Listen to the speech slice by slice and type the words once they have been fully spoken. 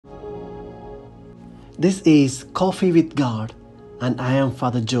This is Coffee with God, and I am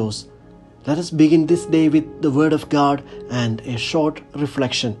Father Jose. Let us begin this day with the Word of God and a short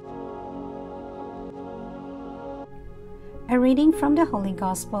reflection. A reading from the Holy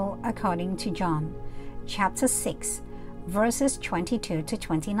Gospel according to John, chapter 6, verses 22 to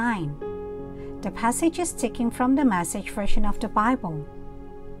 29. The passage is taken from the Message version of the Bible.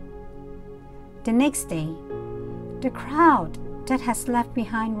 The next day, the crowd that has left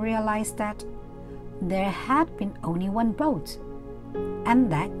behind realized that there had been only one boat,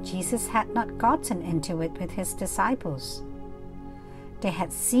 and that Jesus had not gotten into it with his disciples. They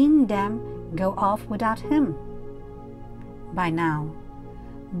had seen them go off without him. By now,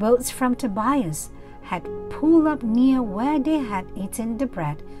 boats from Tobias had pulled up near where they had eaten the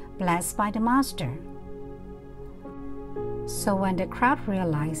bread blessed by the Master. So when the crowd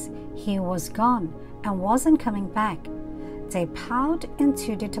realized he was gone and wasn't coming back, they piled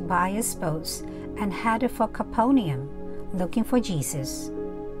into the Tobias boats and headed for Capernaum, looking for Jesus.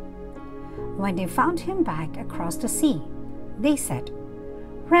 When they found him back across the sea, they said,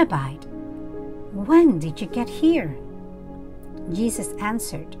 "Rabbi, when did you get here?" Jesus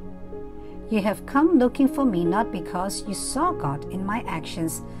answered, "You have come looking for me not because you saw God in my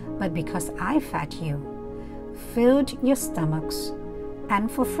actions, but because I fed you, filled your stomachs, and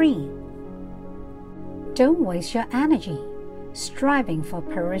for free. Don't waste your energy striving for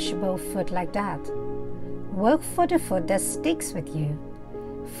perishable food like that. Work for the food that sticks with you,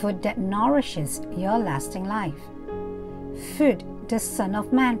 food that nourishes your lasting life, food the Son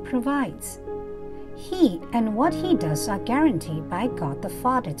of Man provides. He and what he does are guaranteed by God the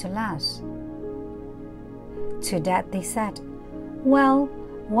Father to last." To that they said, "Well,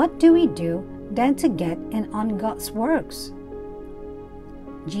 what do we do then to get in on God's works?"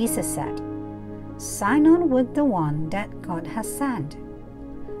 Jesus said, "Sign on with the one that God has sent.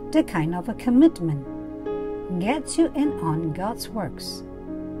 The kind of a commitment gets you in on God's works."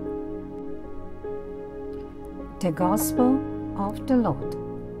 The Gospel of the Lord.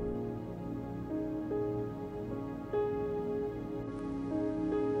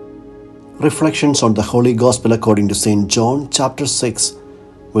 Reflections on the Holy Gospel according to St. John chapter 6,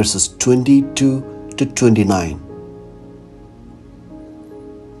 verses 22 to 29.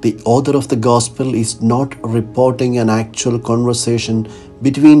 The author of the Gospel is not reporting an actual conversation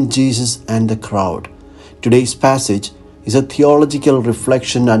between Jesus and the crowd. Today's passage is a theological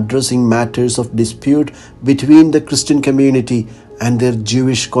reflection addressing matters of dispute between the Christian community and their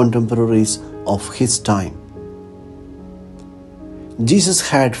Jewish contemporaries of his time. Jesus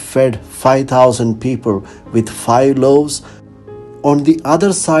had fed 5,000 people with 5 loaves on the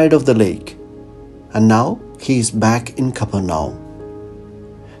other side of the lake, and now he is back in Capernaum.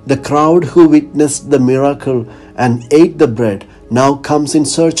 The crowd who witnessed the miracle and ate the bread now comes in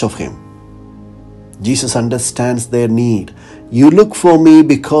search of him. Jesus understands their need. "You look for me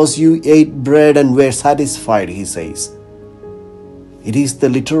because you ate bread and were satisfied," he says. It is the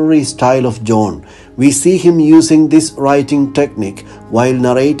literary style of John. We see him using this writing technique while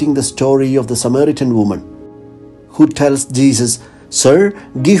narrating the story of the Samaritan woman, who tells Jesus, "Sir,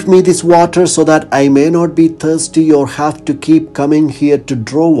 give me this water so that I may not be thirsty or have to keep coming here to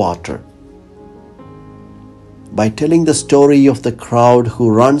draw water." By telling the story of the crowd who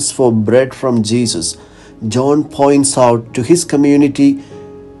runs for bread from Jesus, John points out to his community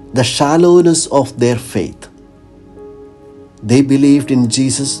the shallowness of their faith. They believed in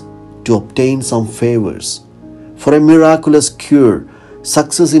Jesus to obtain some favors, for a miraculous cure,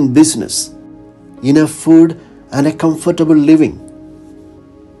 success in business, enough food, and a comfortable living.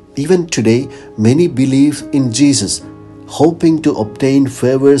 Even today, many believe in Jesus, hoping to obtain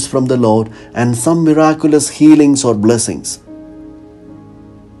favors from the Lord and some miraculous healings or blessings.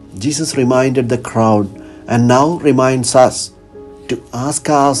 Jesus reminded the crowd and now reminds us to ask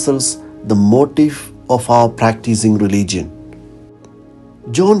ourselves the motive of our practicing religion.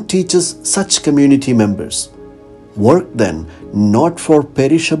 John teaches such community members, "Work then not for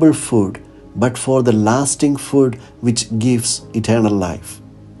perishable food, but for the lasting food which gives eternal life."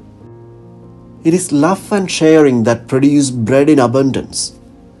 It is love and sharing that produce bread in abundance.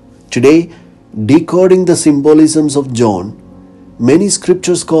 Today, decoding the symbolisms of John, many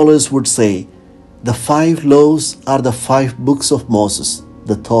scripture scholars would say the 5 loaves are the 5 books of Moses,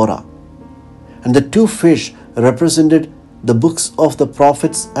 the Torah, and the 2 fish represented the books of the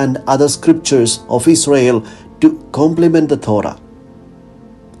prophets and other scriptures of Israel to complement the Torah.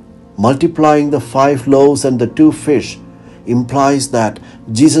 Multiplying the 5 loaves and the 2 fish implies that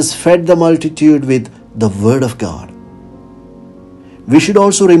Jesus fed the multitude with the Word of God. We should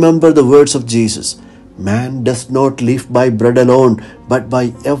also remember the words of Jesus, Man does not live by bread alone, but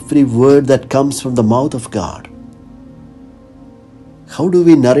by every word that comes from the mouth of God. How do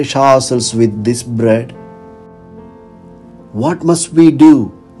we nourish ourselves with this bread? What must we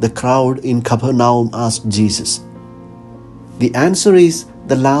do? The crowd in Capernaum asked Jesus. The answer is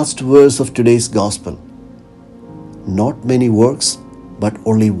the last verse of today's gospel. Not many works, but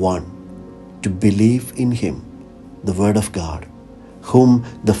only one: to believe in Him, the Word of God, whom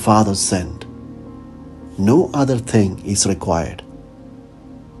the Father sent. No other thing is required.